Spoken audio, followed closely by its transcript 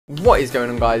What is going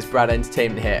on, guys? Brad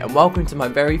Entertainment here, and welcome to my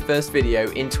very first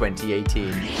video in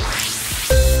 2018.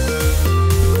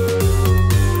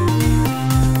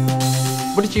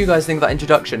 What did you guys think of that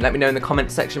introduction? Let me know in the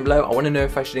comments section below. I want to know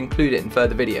if I should include it in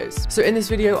further videos. So in this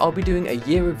video, I'll be doing a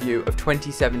year review of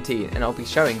 2017, and I'll be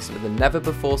showing some of the never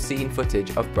before seen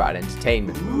footage of Brad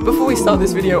Entertainment. Before we start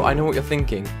this video, I know what you're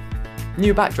thinking.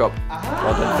 New backdrop.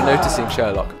 Well done for noticing,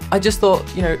 Sherlock. I just thought,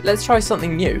 let's try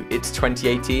something new. It's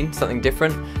 2018, something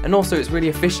different, and also it's really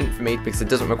efficient for me because it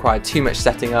doesn't require too much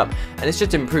setting up, and it's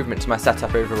just an improvement to my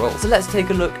setup overall. So let's take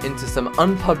a look into some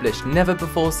unpublished, never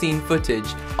before seen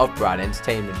footage of Brad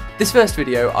Entertainment. This first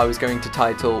video I was going to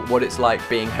title What It's Like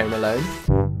Being Home Alone.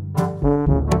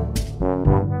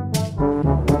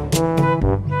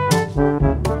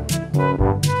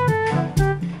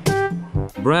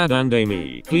 Brad and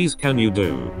Amy, please can you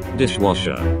do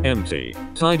dishwasher, empty,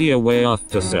 tidy away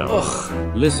after self.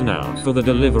 Ugh. Listen out for the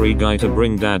delivery guy to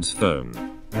bring dad's phone.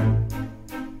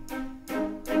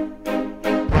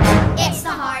 It's a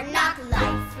hard knock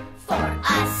life for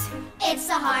us. It's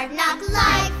a hard knock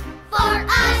life for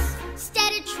us.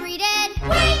 Steady treated,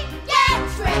 we get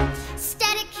tricked.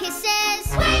 Steady kisses,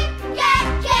 we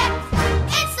get kicked.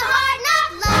 It's a hard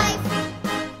knock life.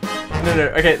 No,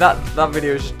 okay, that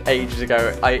video was ages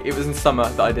ago. It was in summer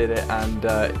that I did it, and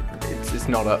it's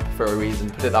not up for a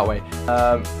reason, put it that way.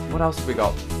 What else have we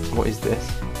got? What is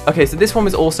this? Okay, so this one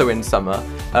was also in summer.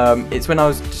 It's when I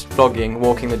was just vlogging,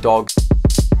 walking the dog.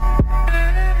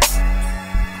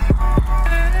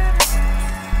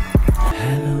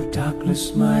 Hello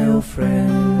Douglas, my old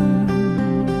friend,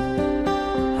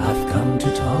 I've come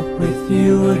to talk with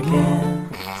you again.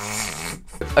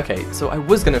 Okay, so I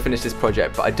was going to finish this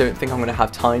project, but I don't think I'm going to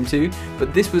have time to.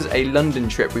 But this was a London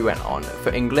trip we went on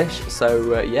for English,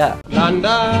 so yeah.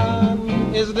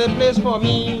 London is the place for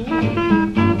me.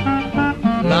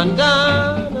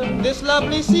 London, this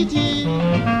lovely city.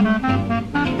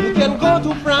 You can go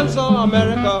to France or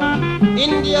America,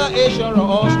 India, Asia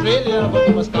or Australia, but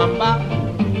you must come back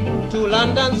to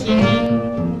London City.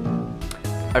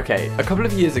 Okay, a couple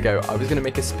of years ago I was going to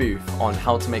make a spoof on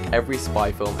how to make every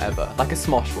spy film ever, like a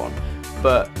Smosh one,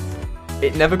 but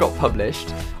it never got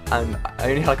published, and I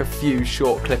only had like a few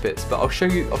short clippets, but I'll show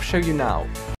you now.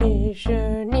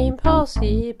 Mission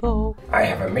Impossible. I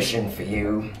have a mission for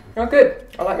you. Oh good,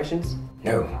 I like missions.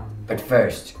 No, but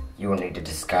first, you will need a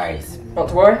disguise. Not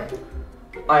to worry,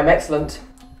 I am excellent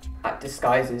at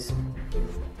disguises.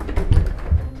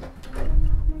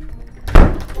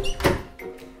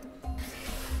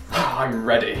 I'm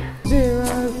ready.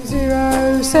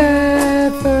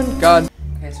 007 gun.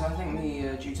 Okay, so I think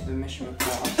due to the mission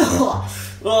report.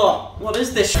 Oh, what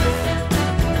is this?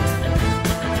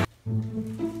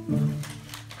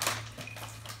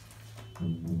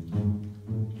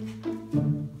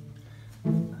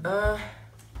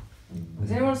 Has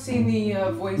anyone seen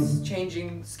the voice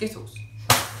changing Skittles?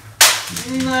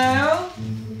 No.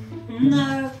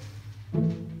 No.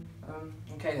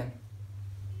 Okay then.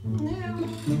 No.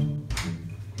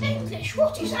 English,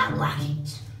 what is that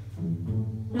racket?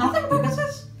 Nothing,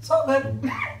 Pegasus. It's all good.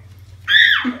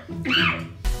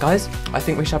 Guys, I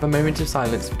think we should have a moment of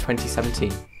silence for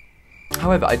 2017.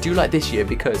 However, I do like this year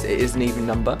because it is an even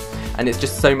number, and it's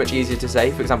just so much easier to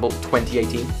say. For example,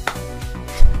 2018.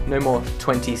 No more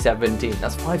 2017.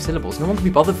 That's 5 syllables. No one can be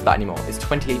bothered for that anymore. It's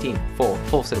 2018.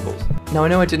 4 syllables. Now, I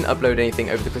know I didn't upload anything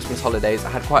over the Christmas holidays.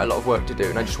 I had quite a lot of work to do,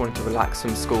 and I just wanted to relax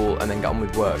from school and then get on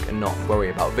with work and not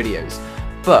worry about videos.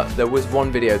 But there was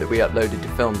one video that we uploaded to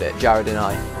film it, Jared and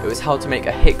I. It was how to make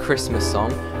a hit Christmas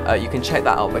song. You can check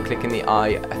that out by clicking the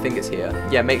I think it's here.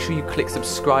 Yeah, make sure you click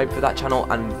subscribe for that channel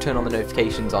and turn on the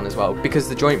notifications on as well, because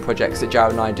the joint projects that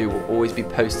Jared and I do will always be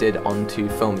posted onto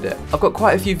Filmed It. I've got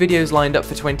quite a few videos lined up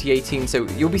for 2018, so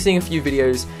you'll be seeing a few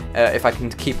videos if I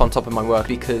can keep on top of my work,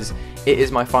 because it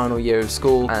is my final year of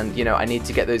school, and I need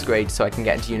to get those grades so I can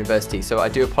get into university. So I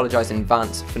do apologise in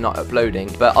advance for not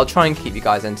uploading, but I'll try and keep you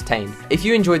guys entertained. If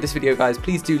you enjoyed this video, guys,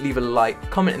 please do leave a like,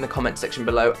 comment in the comment section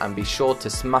below, and be sure to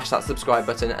smash that subscribe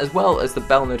button as well as the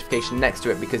bell notification next to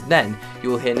it, because then you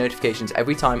will hear notifications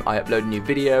every time I upload a new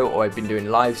video, or I've been doing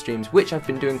live streams, which I've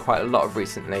been doing quite a lot of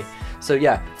recently. So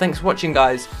yeah, thanks for watching,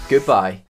 guys. Goodbye.